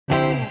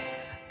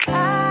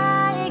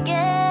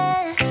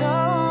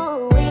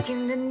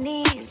in the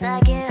knees,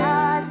 I can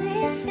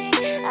hardly speak.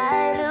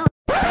 I lose.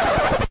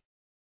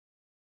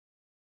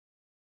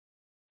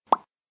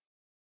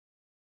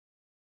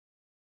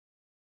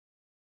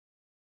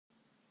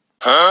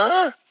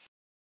 Huh?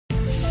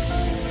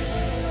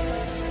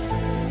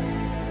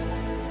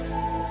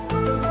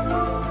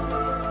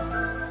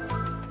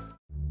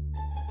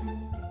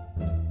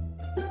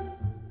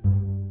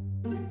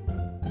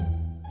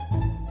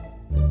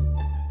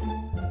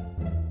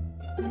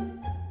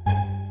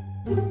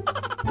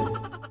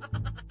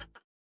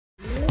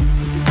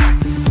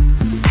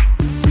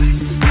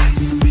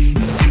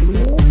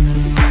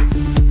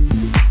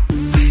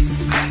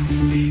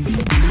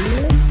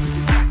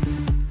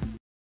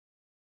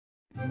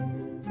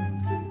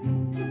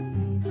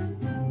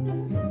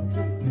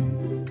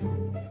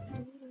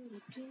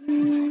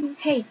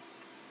 Hey,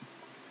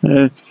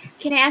 Hey,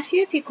 can I ask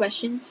you a few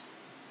questions?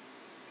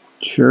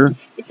 sure.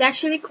 It's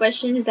actually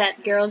questions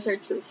that girls are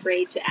too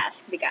afraid to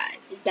ask the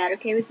guys. Is that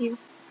okay with you?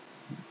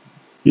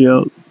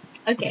 Yep.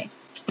 Okay.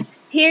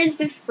 Here's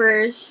the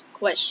first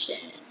question.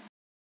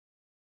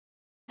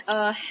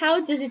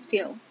 How does it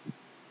feel?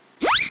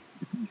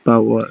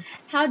 About what?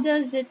 How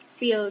does it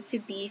feel to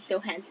be so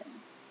handsome?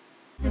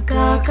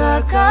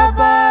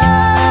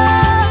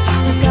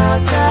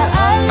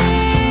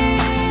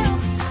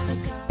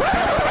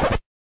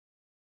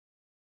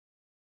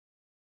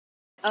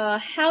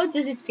 How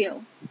does it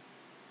feel?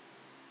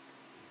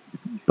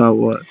 About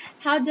what?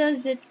 How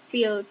does it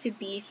feel to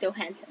be so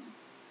handsome?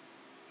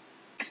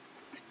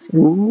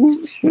 Ooh,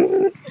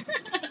 shit.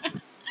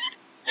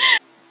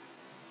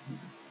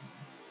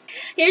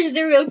 Here's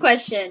the real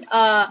question.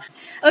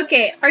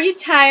 Okay, are you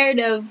tired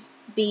of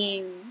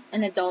being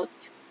an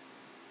adult?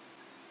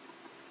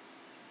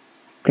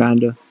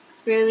 Kinda.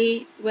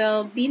 Really?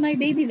 Well, be my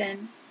baby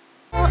then.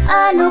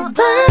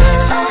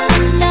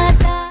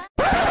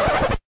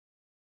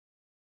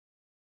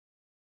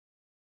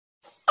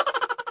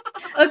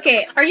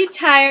 Okay, are you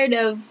tired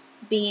of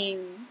being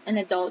an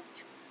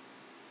adult?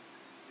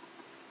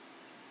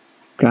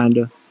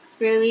 Kinda.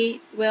 Really?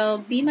 Well,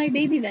 be my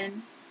baby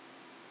then.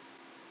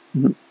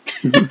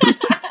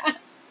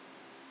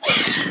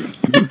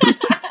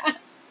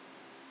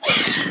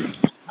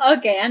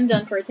 Okay, I'm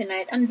done for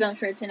tonight.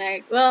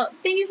 Well,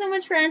 thank you so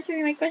much for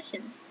answering my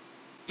questions.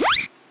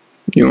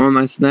 You want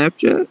my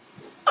Snapchat?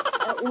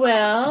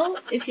 Well,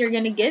 if you're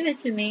gonna give it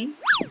to me.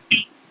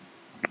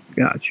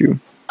 Got you.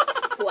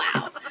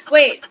 Wow.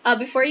 Wait,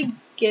 before you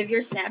give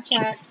your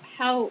Snapchat,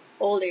 how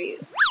old are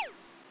you?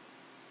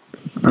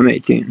 I'm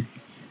 18.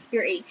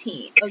 You're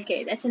 18.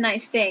 Okay, that's a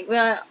nice thing.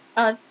 Well,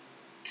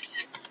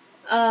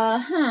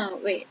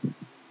 wait.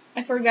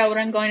 I forgot what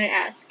I'm going to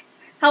ask.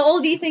 How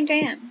old do you think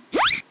I am?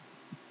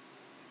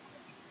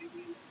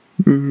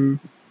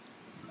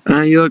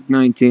 You look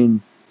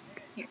 19.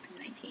 Here, I'm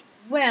 19.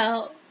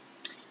 Well,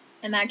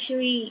 I'm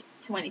actually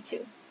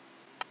 22.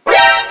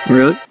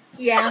 Really?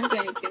 Yeah, I'm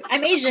 22.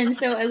 I'm Asian,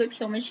 so I look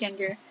so much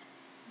younger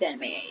than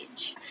my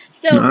age.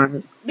 So,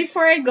 Alright.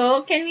 before I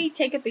go, can we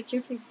take a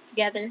picture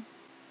together?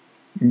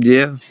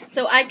 Yeah.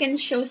 So I can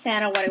show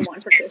Santa what I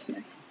want for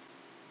Christmas.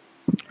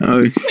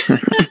 Oh.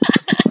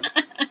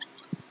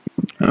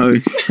 Oh.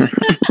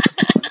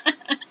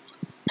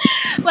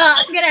 Well,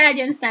 I'm gonna add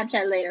you on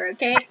Snapchat later,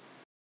 okay?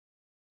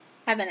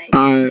 Have a nice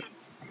Alright.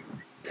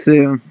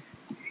 See ya.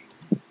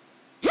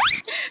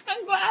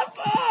 Ang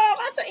gwapo!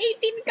 Kaso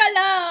 18 ka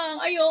lang.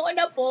 Ayoko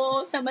na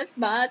po sa mas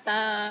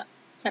bata.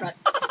 Charot.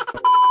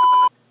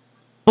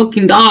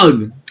 Fucking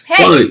dog!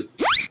 Hey!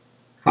 What?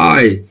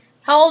 Hi.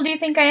 How old do you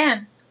think I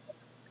am?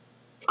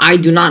 I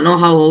do not know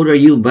how old are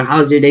you, but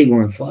how's your day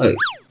going? Fuck.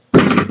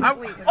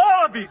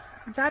 All of you!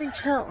 Daddy,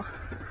 chill.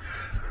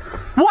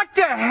 What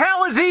the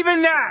hell is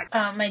even that?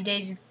 My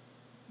day's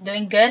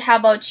doing good. How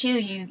about you?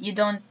 You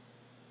don't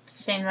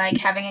seem like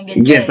having a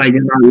good day. Yes, I do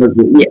not look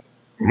good. Yeah.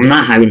 I'm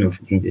not having a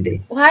fucking good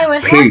day. Why?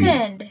 What Period.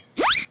 happened?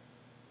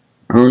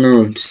 I don't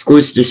know.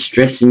 School's just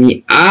stressing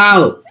me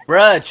out.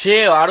 Bruh,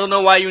 chill. I don't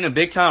know why you in a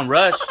big time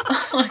rush.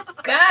 Oh my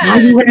How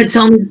are you god. gonna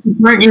tell me to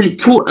turn in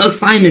 2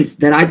 assignments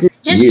that I just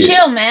did?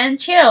 Chill, man.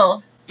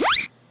 Chill.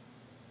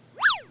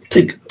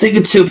 Take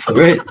a chill pill,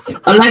 right?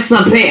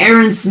 Alexa, play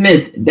Aaron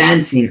Smith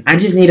dancing. I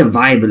just need a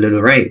vibe a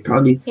little, right?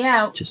 Probably.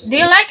 Yeah. Just- Do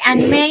you like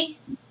anime?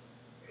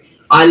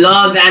 I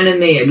love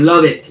anime. I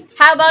love it.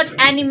 How about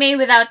anime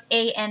without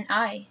A and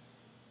I?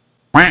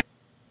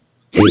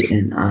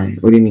 A-N-I.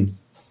 What do you mean?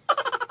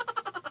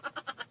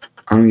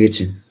 I don't get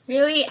you.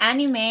 Really?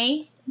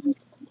 Anime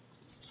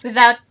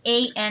without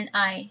A and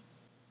I?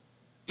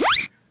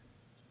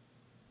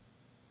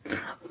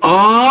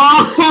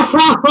 Oh!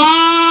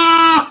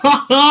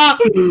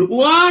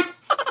 What?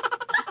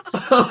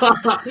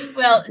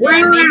 Well, did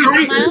I make you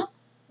smile?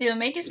 Did I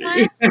make you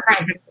smile?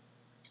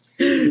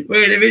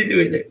 Wait, let me do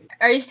it.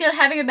 Are you still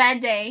having a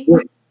bad day?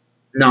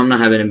 No, I'm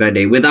not having a bad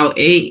day. Without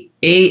A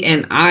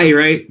and I,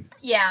 right?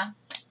 Yeah,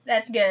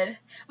 that's good.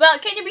 Well,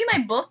 can you be my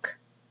book?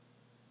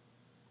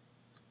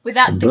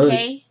 Without the Book?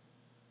 K?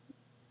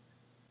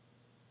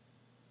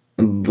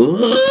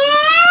 Book?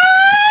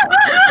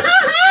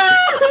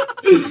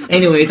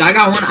 Anyways, I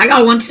got one. I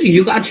got one too.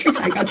 You got treats.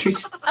 I got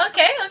treats.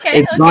 Okay.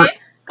 If God-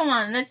 Come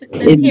on, let's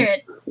If- hear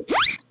it.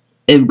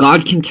 If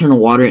God can turn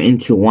water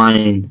into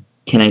wine,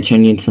 can I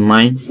turn you into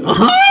mine? Oh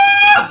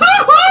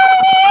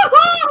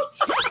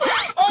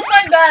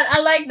my god, I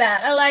like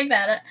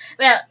that.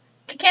 Well,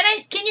 can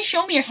you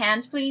show me your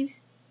hands, please?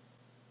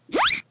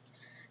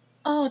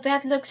 Oh,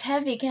 that looks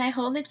heavy. Can I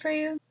hold it for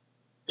you?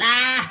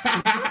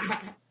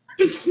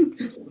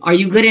 Are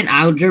you good in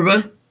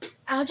algebra?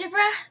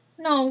 Algebra?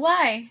 No,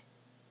 why?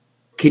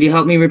 Could you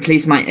help me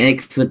replace my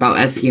X without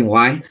asking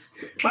why?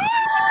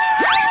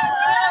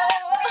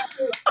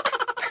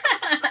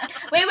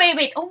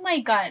 Wait. Oh my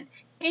god.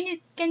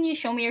 Can you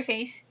show me your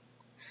face?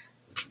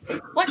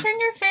 What's on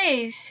your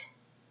face?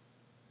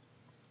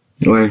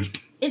 Where?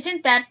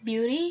 Isn't that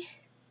beauty?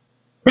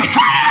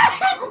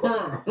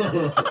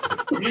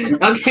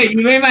 Okay,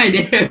 you made my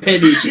day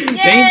already.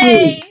 Thank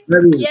Yay! you.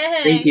 Love you. Yay!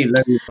 Thank you.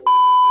 Love you.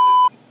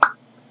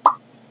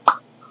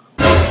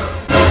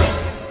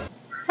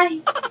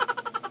 Hi.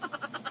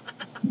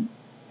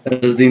 I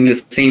was doing the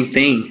same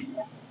thing.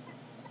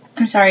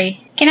 I'm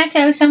sorry. Can I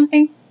tell you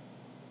something?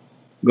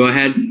 Go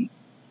ahead.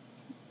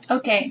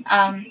 Okay,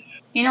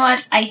 you know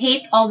what? I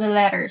hate all the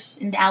letters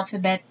in the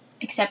alphabet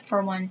except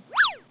for one.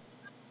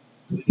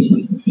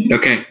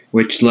 Okay,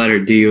 which letter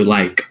do you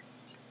like?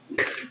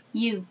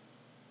 U.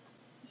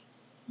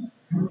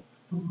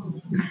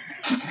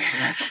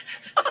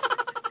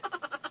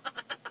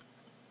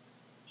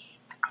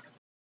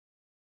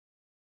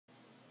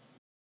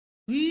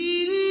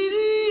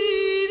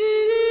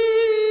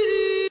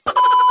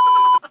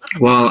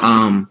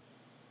 Well,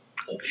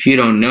 if you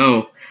don't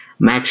know,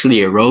 I'm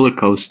actually a roller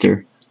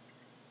coaster.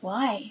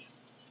 Why?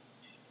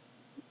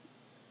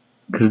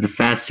 Because the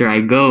faster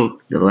I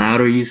go, the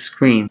louder you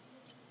scream.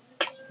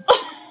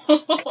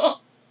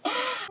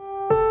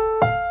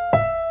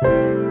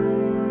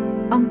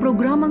 Ang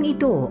programang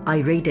ito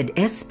ay rated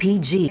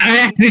SPG.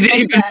 I actually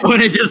didn't even know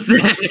what I just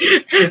said.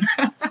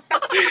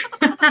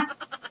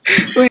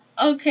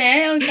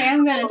 Okay,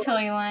 I'm gonna tell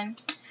you one.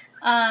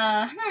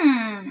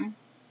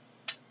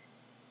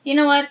 You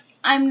know what?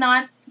 I'm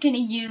not gonna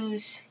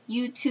use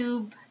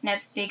YouTube,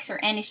 Netflix, or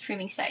any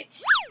streaming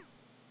sites.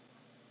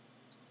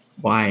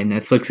 Why?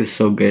 Netflix is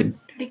so good.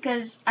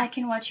 Because I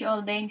can watch you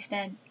all day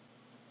instead.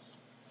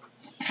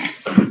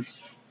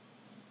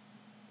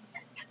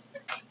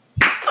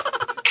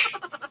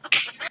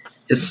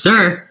 Yes,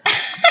 sir.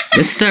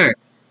 Yes, sir.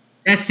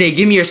 That's it.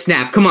 Give me your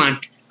snap. Come on.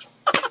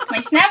 My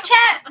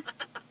Snapchat?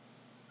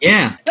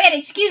 Yeah. Wait,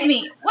 excuse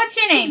me. What's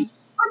your name?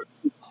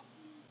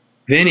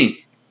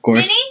 Vinny. Of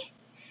course. Vinny?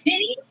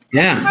 Vinny? It's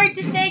Yeah. hard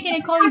to say. Can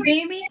I call you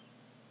baby?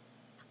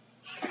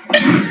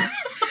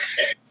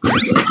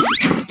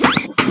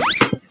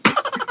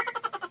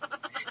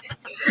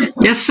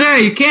 Yes, sir.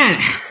 You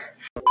can.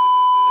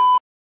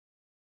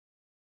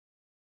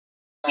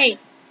 Hey,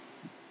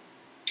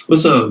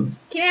 What's up?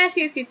 can I ask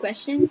you a few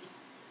questions?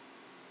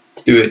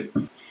 Do it.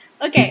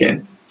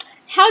 Okay.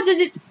 How does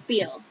it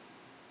feel?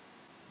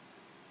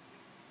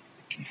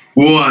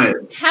 What?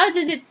 How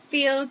does it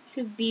feel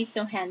to be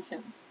so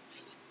handsome?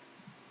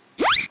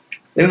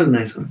 That was a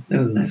nice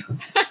one.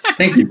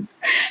 Thank you.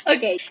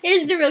 Okay,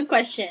 here's the real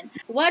question.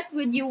 What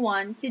would you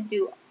want to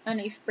do on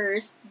a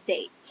first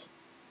date?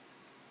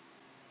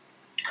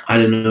 I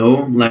don't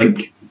know.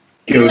 Like,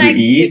 Do you go to like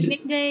eat.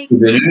 picnic date?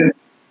 Dinner.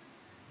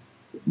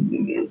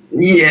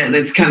 Yeah,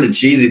 that's kind of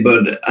cheesy,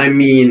 but I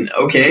mean,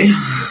 okay.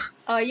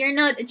 Oh, you're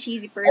not a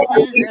cheesy person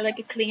or like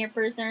a clingy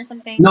person or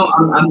something? No,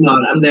 I'm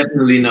not. I'm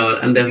definitely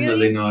not.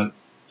 Really? Not.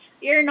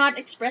 You're not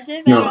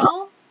expressive No. at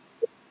all?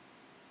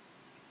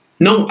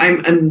 No, I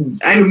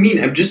don't mean.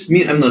 I just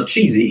mean I'm not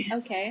cheesy.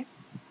 Okay.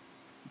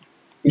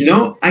 You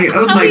know, I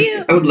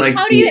would like.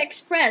 How to do you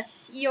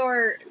express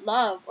your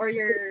love or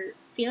your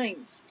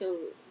feelings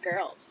to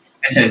girls?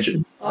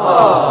 attention.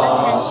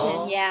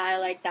 Attention. Yeah, I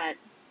like that.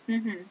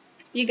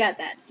 You got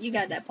that. You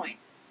got that point.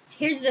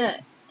 Here's the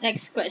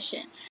next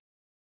question.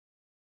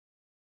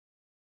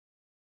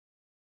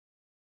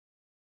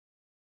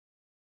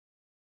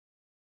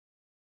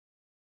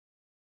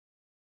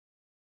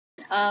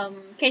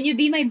 Can you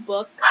be my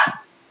book?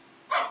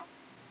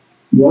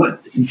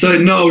 What? So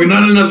no,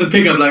 not another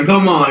pickup line.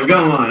 Come on.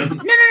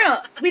 No.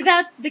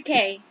 Without the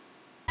K.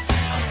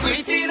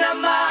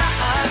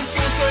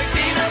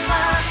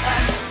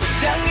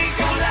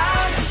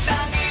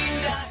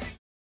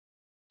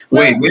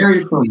 Wait, where are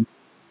you from?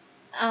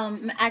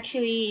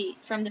 Actually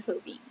from the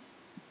Philippines.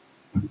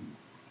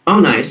 Oh,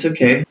 nice.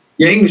 Okay.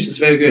 Your English is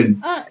very good.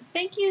 Oh,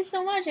 thank you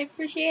so much. I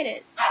appreciate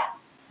it.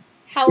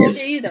 How old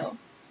Yes. are you though?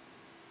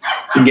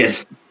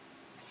 Yes.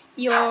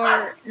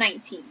 You're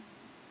 19.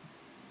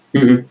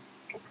 Mm-hmm.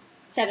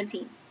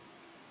 17.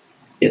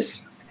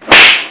 Yes.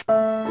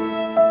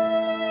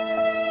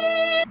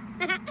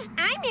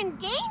 I'm in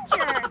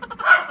danger.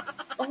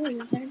 Oh,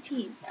 you're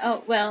 17.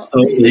 Oh, well,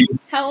 Okay.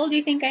 how old do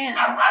you think I am?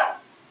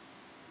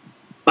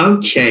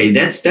 Okay,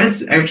 that's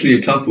actually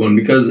a tough one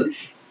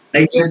because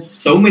I get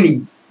so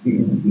many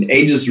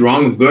ages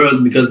wrong with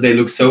girls because they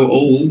look so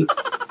old.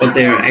 but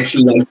they're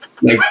actually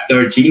like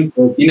 13,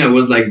 14. I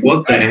was like,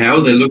 what the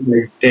hell? They look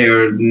like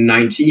they're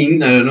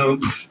 19. I don't know.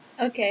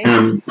 Okay.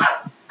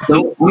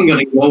 So I'm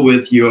gonna go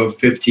with your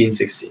 15,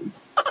 16.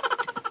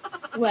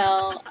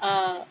 Well,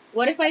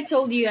 what if I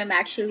told you I'm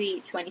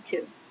actually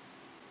 22?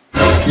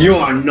 You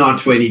are not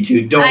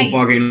 22. Don't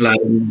fucking lie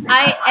to me.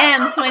 I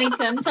am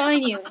 22. I'm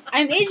telling you.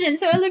 I'm Asian,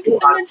 so I look so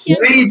much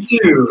younger.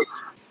 22.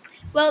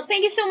 Well,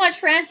 thank you so much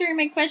for answering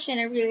my question.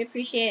 I really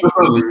appreciate No it.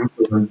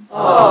 problem.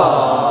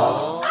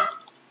 Aww.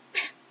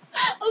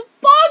 Ang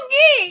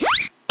pogi!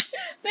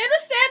 Pero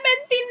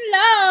 17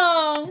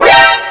 lang!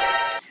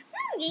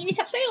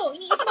 Iniisip sa'yo.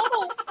 Iniisip ako.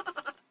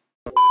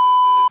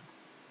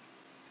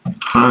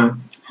 Hi.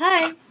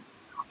 Hi.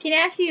 Can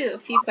I ask you a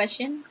few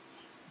questions?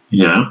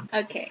 Yeah.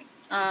 Okay.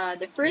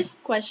 The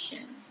first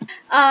question.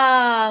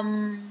 Are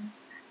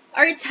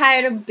you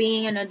tired of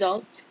being an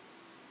adult?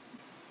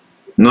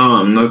 No,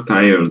 I'm not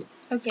tired.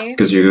 Okay.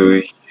 Because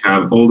you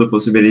have all the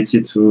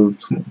possibility to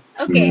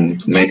Okay.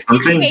 to make Just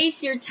something. in case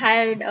you're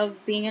tired of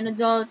being an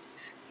adult,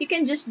 you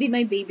can just be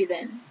my baby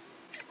then.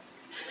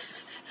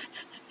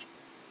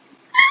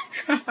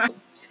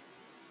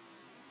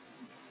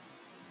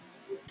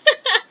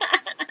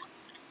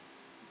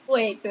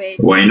 Wait.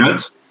 Why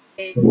not?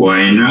 Wait.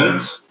 Why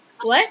not?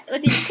 What? What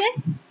did you say?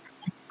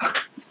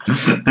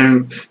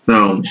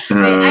 No.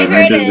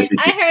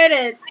 I heard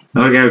it.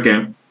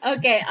 Okay.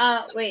 Okay.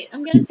 Wait.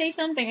 I'm gonna say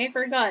something. I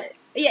forgot.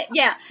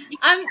 Yeah.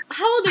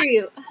 How old are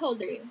you?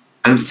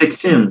 I'm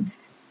 16.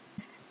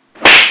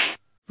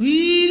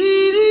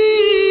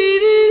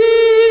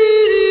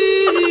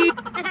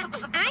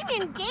 I'm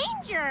in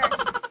danger.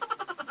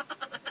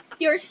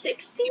 You're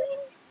 16?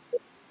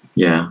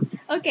 Yeah.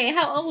 Okay.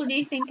 How old do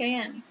you think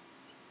I am?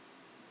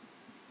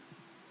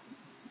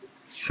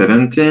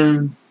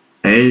 17,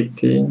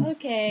 18.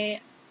 Okay.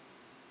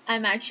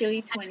 I'm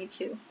actually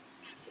 22.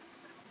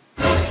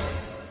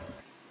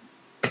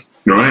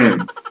 Go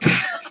ahead.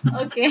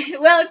 Okay.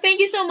 Well, thank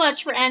you so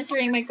much for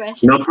answering my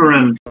question. No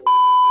problem.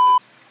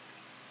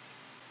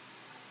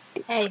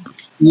 Hey.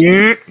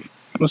 Yeah.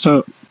 What's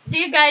up? Do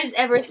you guys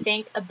ever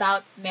think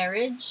about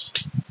marriage?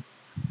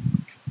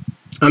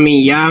 I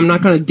mean, yeah, I'm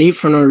not gonna date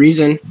for no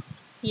reason.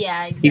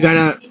 Yeah,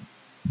 exactly.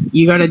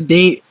 You gotta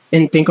date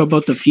and think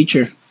about the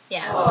future.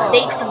 Yeah,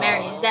 date to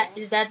marry. Is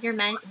that your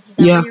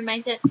Yeah. your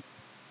mindset?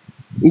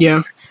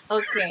 Yeah.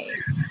 Okay.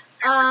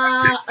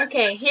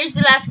 Okay, here's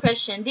the last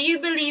question. Do you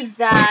believe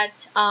that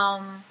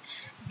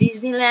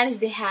Disneyland is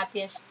the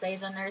happiest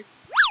place on earth?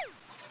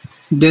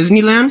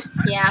 Disneyland?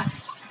 Yeah.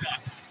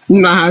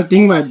 Nah, I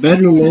think my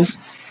bedroom is.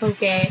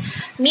 Okay.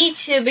 Me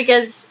too,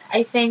 because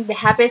I think the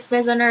happiest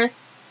place on earth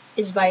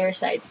is by your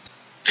side.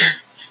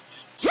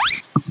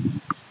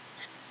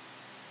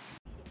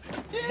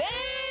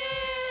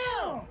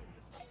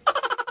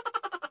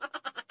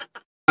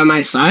 By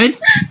my side?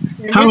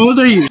 How old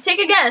are you? Take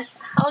a guess.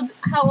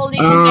 How old do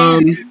you think I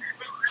am?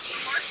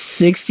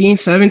 16,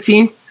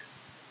 17?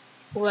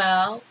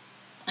 Well,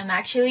 I'm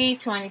actually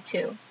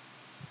 22.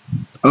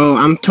 Oh,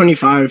 I'm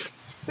 25.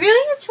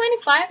 Really? You're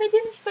 25? I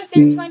didn't expect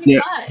that 25.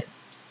 Yeah.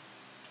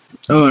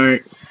 Oh,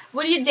 alright.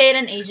 Would you date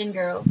an Asian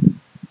girl?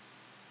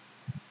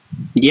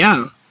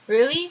 Yeah.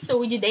 Really? So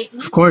would you date me?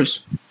 Of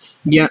course.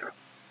 Yeah.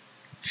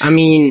 I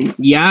mean,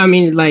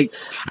 like,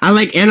 I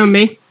like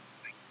anime.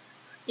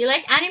 You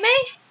like anime?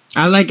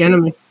 I like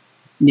anime.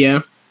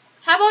 Yeah.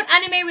 How about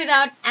anime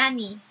without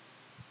Annie?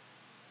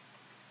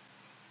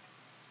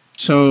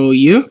 So,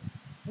 you?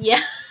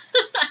 Yeah.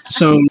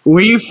 So,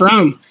 where you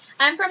from?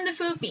 I'm from the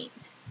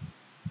Philippines.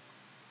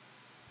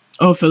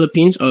 Oh,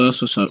 Philippines? Oh,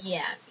 that's what's up.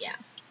 Yeah.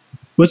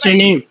 What's your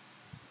name?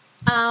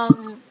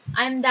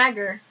 I'm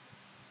Dagger.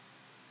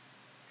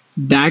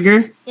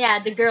 Dagger? Yeah,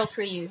 the girl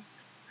for you.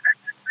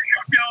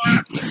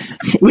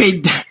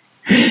 Wait.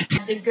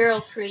 The girl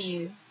for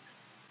you.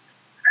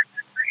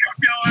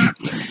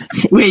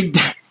 Wait.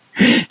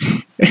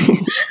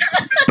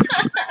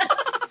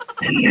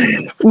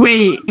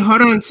 Wait,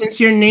 hold on. Since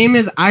your name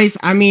is Ice,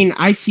 I mean,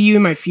 I see you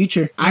in my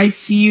future. I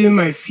see you in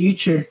my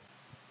future.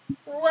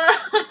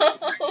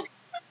 Whoa.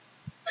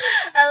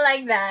 I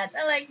like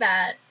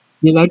that.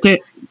 You like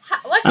it?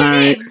 What's your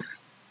name?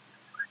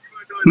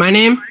 My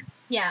name?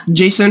 Yeah.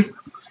 Jason.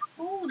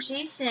 Oh,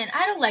 Jason.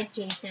 I don't like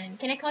Jason.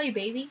 Can I call you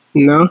baby?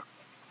 No.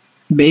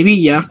 Baby,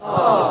 yeah.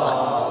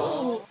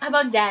 Oh. How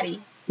about daddy?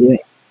 Yeah.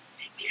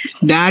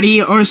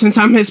 Daddy, or since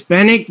I'm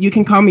Hispanic, you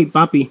can call me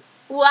Papi.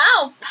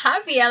 Wow,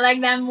 Papi. I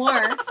like that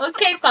more.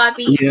 Okay,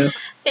 Papi. Yeah.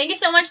 Thank you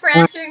so much for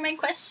answering my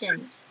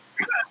questions.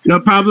 No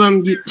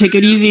problem. You take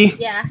it easy.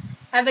 Yeah.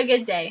 Have a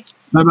good day.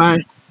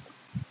 Bye-bye.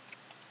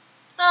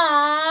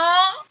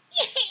 Aww.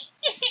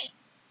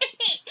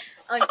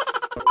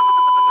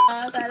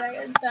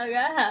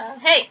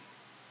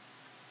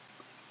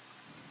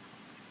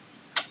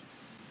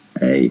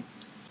 Hey.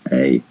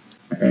 Hey.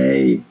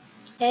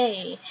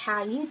 Hey,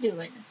 how you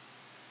doing?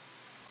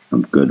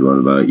 I'm good. What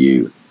about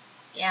you?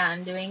 Yeah,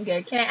 I'm doing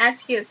good. Can I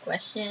ask you a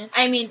question?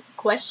 I mean,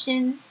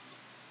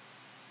 questions?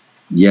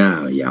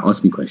 Yeah.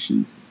 Ask me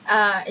questions.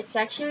 It's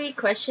actually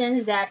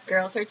questions that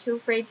girls are too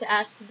afraid to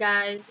ask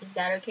guys. Is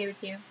that okay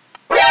with you?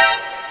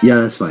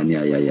 Yeah, that's fine.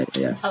 Yeah.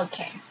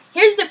 Okay.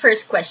 Here's the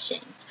first question.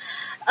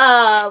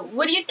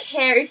 Would you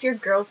care if your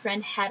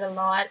girlfriend had a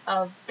lot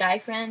of guy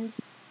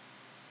friends?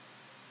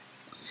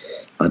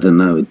 I don't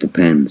know. It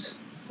depends.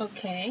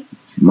 Okay.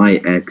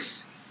 My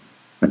ex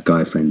had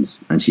guy friends,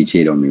 and she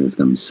cheated on me with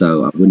them.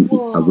 So I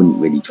wouldn't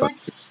really try.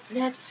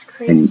 That's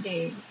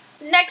crazy.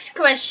 Next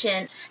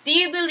question. Do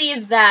you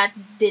believe that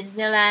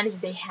Disneyland is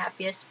the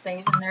happiest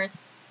place on earth?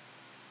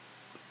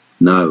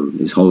 No,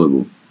 it's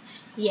horrible.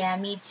 Yeah,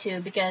 me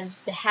too.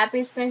 Because the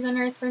happiest place on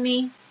earth for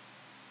me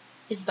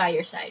is by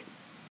your side.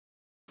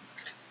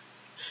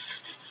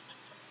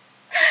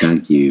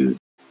 Thank you.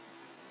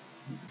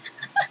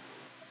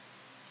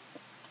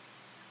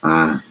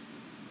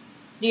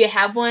 Do you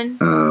have one?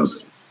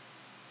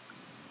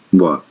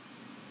 What?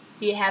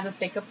 Do you have a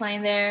pickup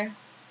line there?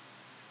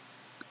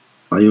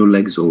 Are your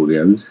legs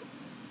Oreos?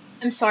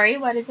 I'm sorry,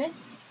 what is it?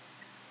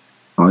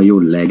 Are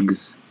your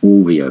legs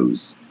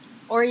Oreos?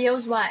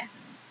 Oreos, why?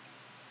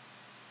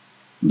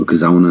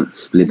 Because I want to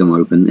split them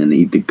open and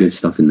eat the good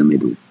stuff in the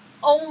middle.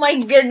 Oh my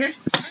goodness.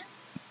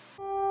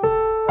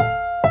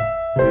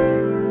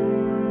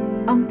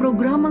 Ang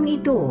programang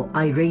ito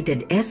ay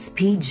rated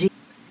SPG.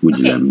 Would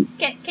you let me?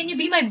 Can you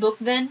be my book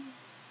then?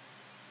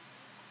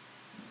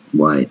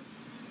 Why?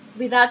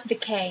 Without the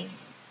K.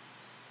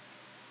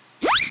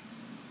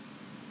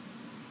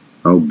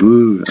 Oh,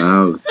 boo.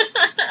 Ow.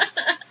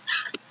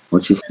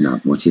 What's your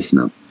snap?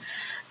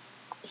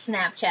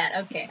 Snapchat.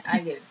 Okay, I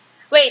do.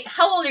 Wait,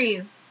 how old are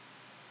you?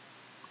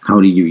 How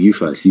old are you? You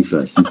first.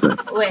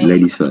 Wait.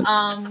 Ladies first.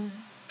 How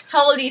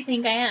old do you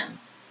think I am?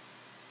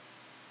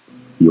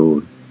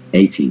 You're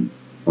 18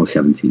 or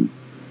 17.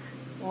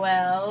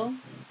 Well,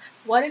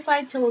 what if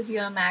I told you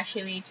I'm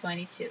actually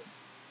 22?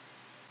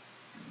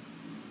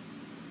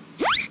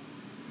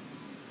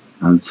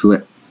 I'm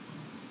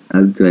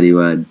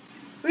 21.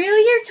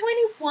 Really? You're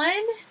 21?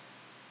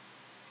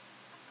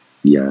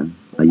 Yeah.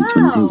 Are you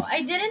 22? Wow,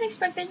 I didn't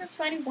expect that you're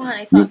 21.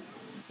 I thought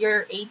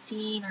you're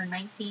 18 or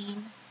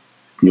 19.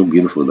 You're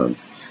beautiful though.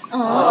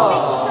 Oh,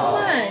 thank you so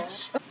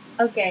much.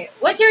 Okay,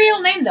 what's your real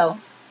name though?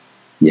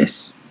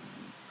 Yes.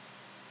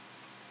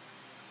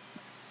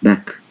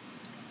 Beck.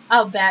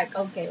 Oh, Beck.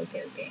 Okay.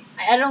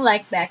 I don't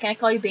like Beck. Can I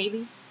call you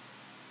baby?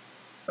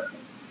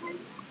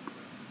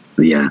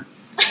 Yeah.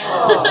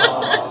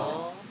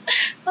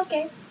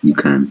 Okay. You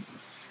can.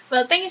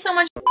 Well, thank you so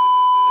much.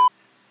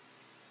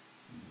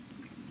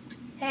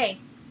 Hey.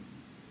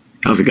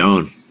 How's it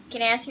going?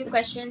 Can I ask you a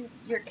question?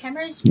 Your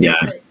camera is Yeah.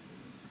 good.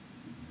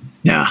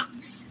 Yeah.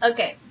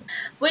 Okay.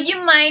 Would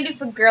you mind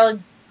if a girl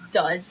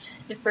does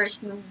the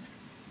first move?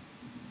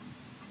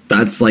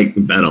 That's like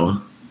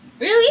better.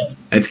 Really?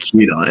 It's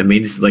cuter. It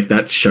means like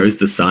that shows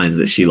the signs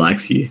that she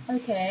likes you.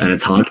 Okay. And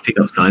it's hard to pick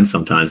up signs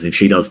sometimes. If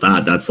she does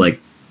that, that's like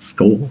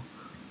score.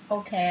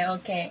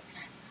 Okay.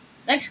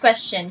 Next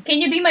question.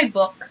 Can you be my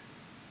book?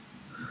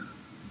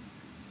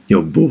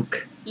 Your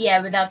book.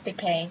 Yeah, without the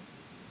K.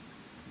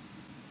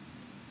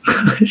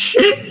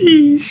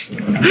 Sheesh.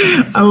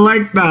 I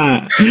like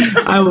that.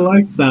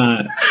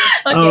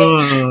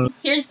 Okay.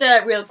 Here's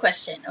the real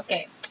question.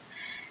 Okay.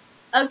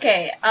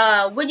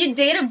 Would you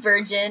date a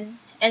virgin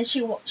and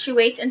she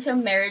waits until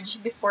marriage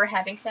before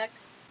having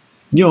sex?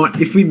 You know what?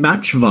 If we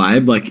match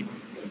vibe, like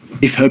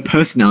if her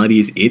personality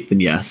is it, then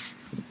yes.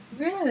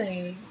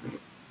 Really?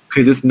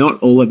 Because it's not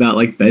all about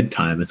like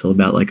bedtime. It's all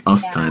about like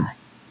us time.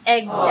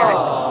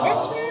 Exactly.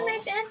 That's a really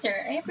nice answer.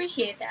 I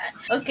appreciate that.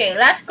 Okay,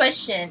 last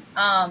question.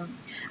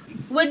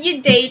 Would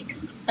you date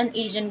an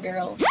Asian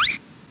girl?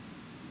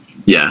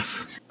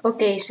 Yes.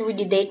 Okay, so would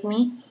you date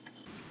me?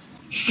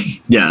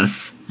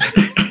 Yes.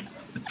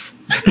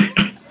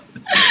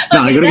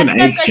 No, I gotta get an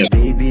age check.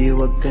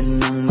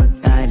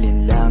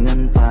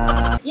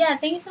 Yeah,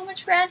 thank you so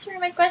much for answering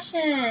my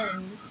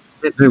questions.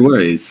 No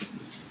worries.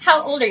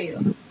 How old are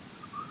you?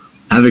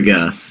 Have a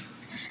guess.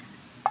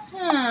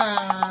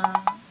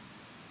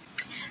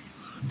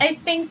 I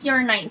think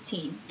you're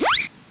 19.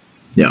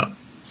 Yeah.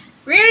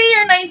 Really?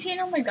 You're 19?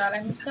 Oh my god,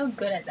 I'm so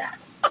good at that.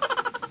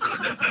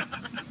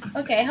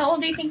 Okay, how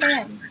old do you think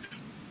I am?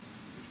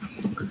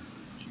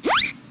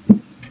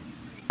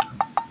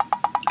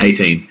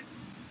 18.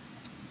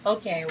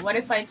 Okay, what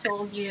if I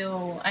told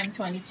you I'm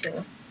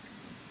 22?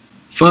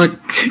 Fuck.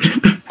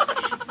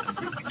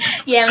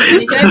 Yeah, I'm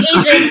 22. I'm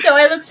Asian, so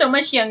I look so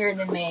much younger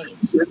than my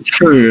age.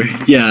 True.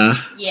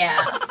 Yeah.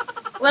 Yeah.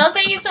 Well,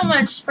 thank you so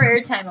much for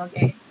your time,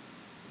 okay?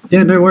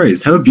 Yeah, no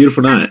worries. Have a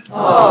beautiful night.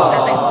 Oh,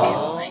 have a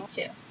beautiful night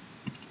too.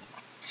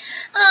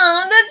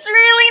 Oh, that's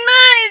really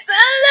nice.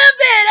 I love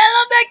it. I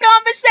love that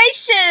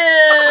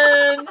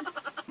conversation.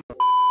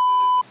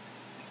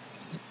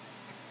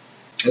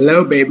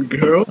 Hello, baby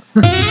girl.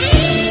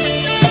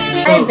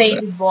 Hi,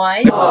 baby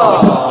boys. Can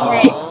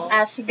I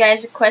ask you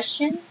guys a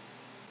question?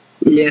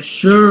 Yes,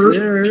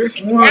 sir.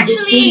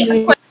 Actually,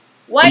 a question.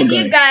 Why do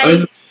you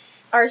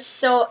guys are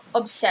so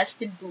obsessed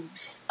with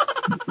boobs?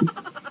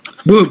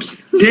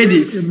 Boobs,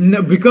 titties.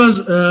 No, because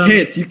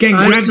Tits. You can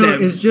I grab don't know,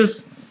 them. It's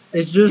just.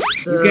 You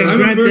can I'm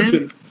grab a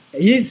them.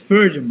 He's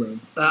virgin, bro.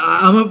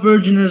 I'm a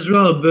virgin as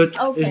well, but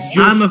Okay. it's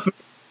just.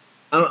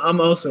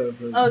 I'm also a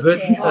virgin.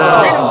 Okay, But,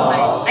 I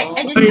don't mind.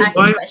 I just asked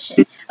why- a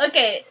question.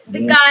 Okay,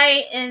 the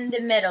guy in the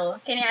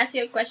middle. Can I ask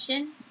you a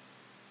question?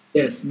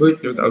 yes, but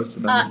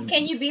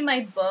Can you be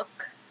my book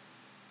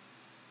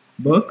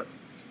book?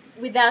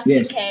 without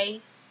Yes. the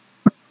K?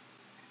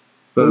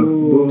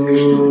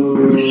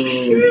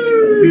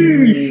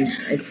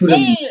 Excellent.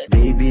 Hey,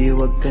 Baby,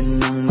 wag ka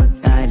nang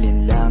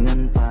magtalin